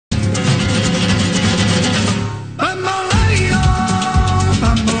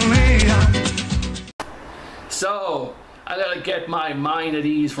get my mind at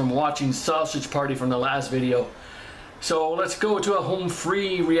ease from watching Sausage Party from the last video. So let's go to a home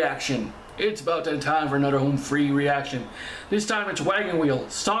free reaction. It's about that time for another home free reaction. This time it's Wagon Wheel,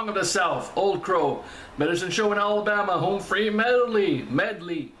 Song of the South, Old Crowe, Medicine Show in Alabama, home free Medley.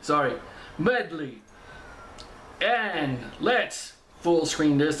 And let's full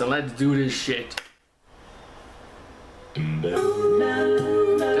screen this and let's do this shit. Down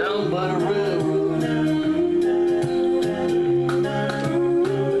by the railroad.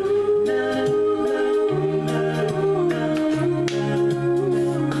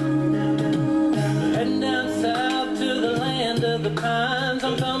 Heading down south to the land of the pines.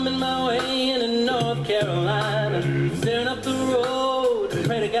 I'm thumbing my way into North Carolina. Staring up the road,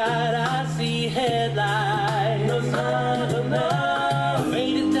 pray to God I see headlights. I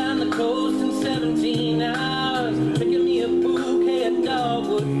made it down the coast in 17 hours. Picking me a bouquet of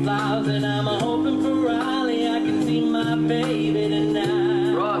dogwood flowers. And I'm hoping for Raleigh I can see my baby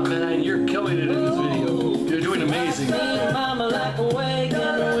tonight. Rob, man, you're killing it in this video. You're doing amazing. Mama, like a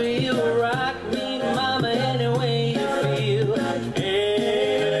wagon wheel, rock me, mama, any way you feel.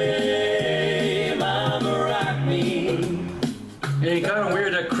 Hey, mama, rock me. Yeah, kind of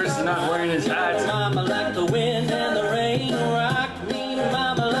weird that Chris is not wearing his hat. Mama, like the wind and the rain, rock me,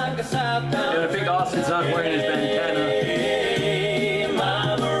 mama, like a southbound. And I think Austin's not wearing his bandana. Hey,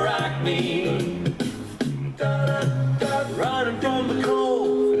 mama, rock me. Running from the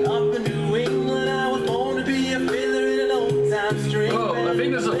cold, up in New England, I was born to be a fiddler in an old-time string. Whoa, I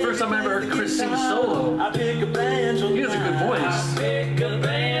think this is the first time I ever heard Chris sing solo. I pick a banjo. He has a good voice. I pick a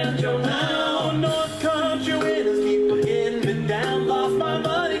banjo now. North Country winners keep getting me down. Lost my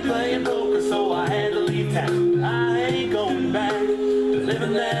money playing poker, so I had to leave town. I ain't going back to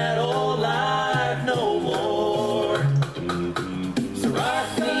living that old life no more. So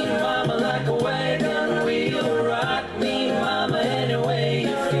rock me, mama, like a wagon wheel. Rock me, mama, any way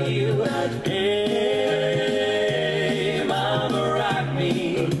you feel. Hey, mama, rock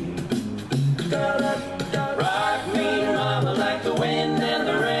me. Rock me, mama, like the wind and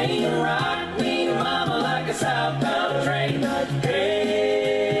the rain. Rock me, mama, like a southbound train.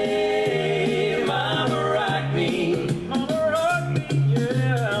 Hey, mama, rock me. Mama, rock me,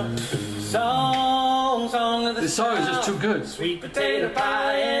 yeah. Song of the This song is just too good. Sweet potato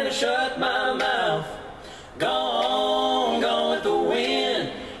pie and I shut my mouth. Gone with the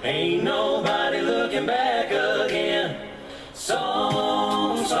wind. Ain't nobody looking back again.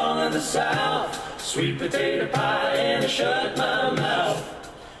 Song of the South. Sweet potato pie and I shut my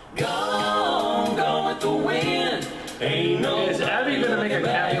mouth. Gone with the wind. Ain't nobody. Is Abby gonna make a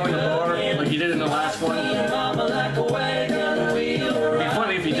cameo in the bar like he did in the last one? Mama, like a wagon wheel. It'd be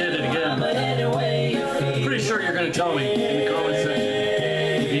funny if he did it again. Pretty sure you're gonna tell me in the comments section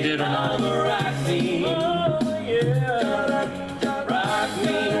if he did or not. Rock me, mama,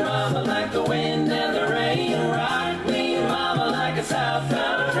 like the wind and the rain. Rock me, mama, like a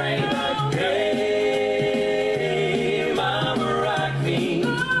southbound train. Hey, mama, rock me.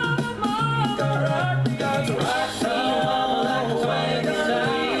 Rock me, mama, like a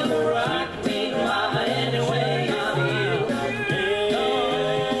wagon wheel. Rock me, mama, any way you feel.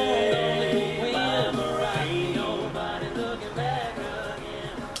 Hey, mama, rock me. Nobody looking back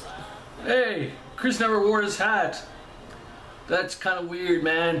again. Hey, Chris never wore his hat. That's kind of weird,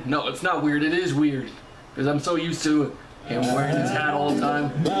 man. No, it's not weird. It is weird. Because I'm so used to him wearing his hat all the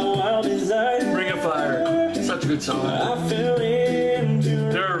time. Ring of Fire. Such a good song.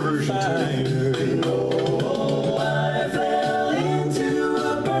 Their version too. I fell into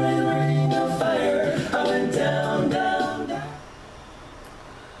a burning ring of fire. I went down, down, down.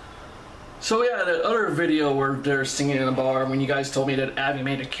 So yeah, that other video where they're singing in a bar, when you guys told me that Abby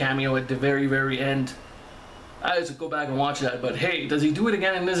made a cameo at the very, very end, I had to go back and watch that. But hey, does he do it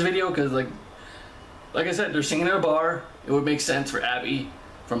again in this video? Because like I said, they're singing in a bar. It would make sense for Abby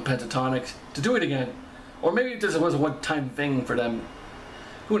from Pentatonics to do it again. Or maybe this was a one-time thing for them.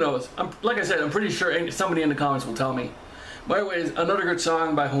 Who knows? Like I said, I'm pretty sure somebody in the comments will tell me. By the way, another good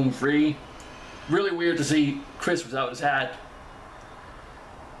song by Home Free. Really weird to see Chris without his hat.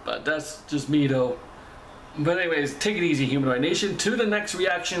 But that's just me though. But anyways, take it easy, Humanoid Nation. To the next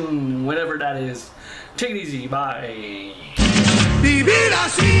reaction, whatever that is. Take it easy. Bye.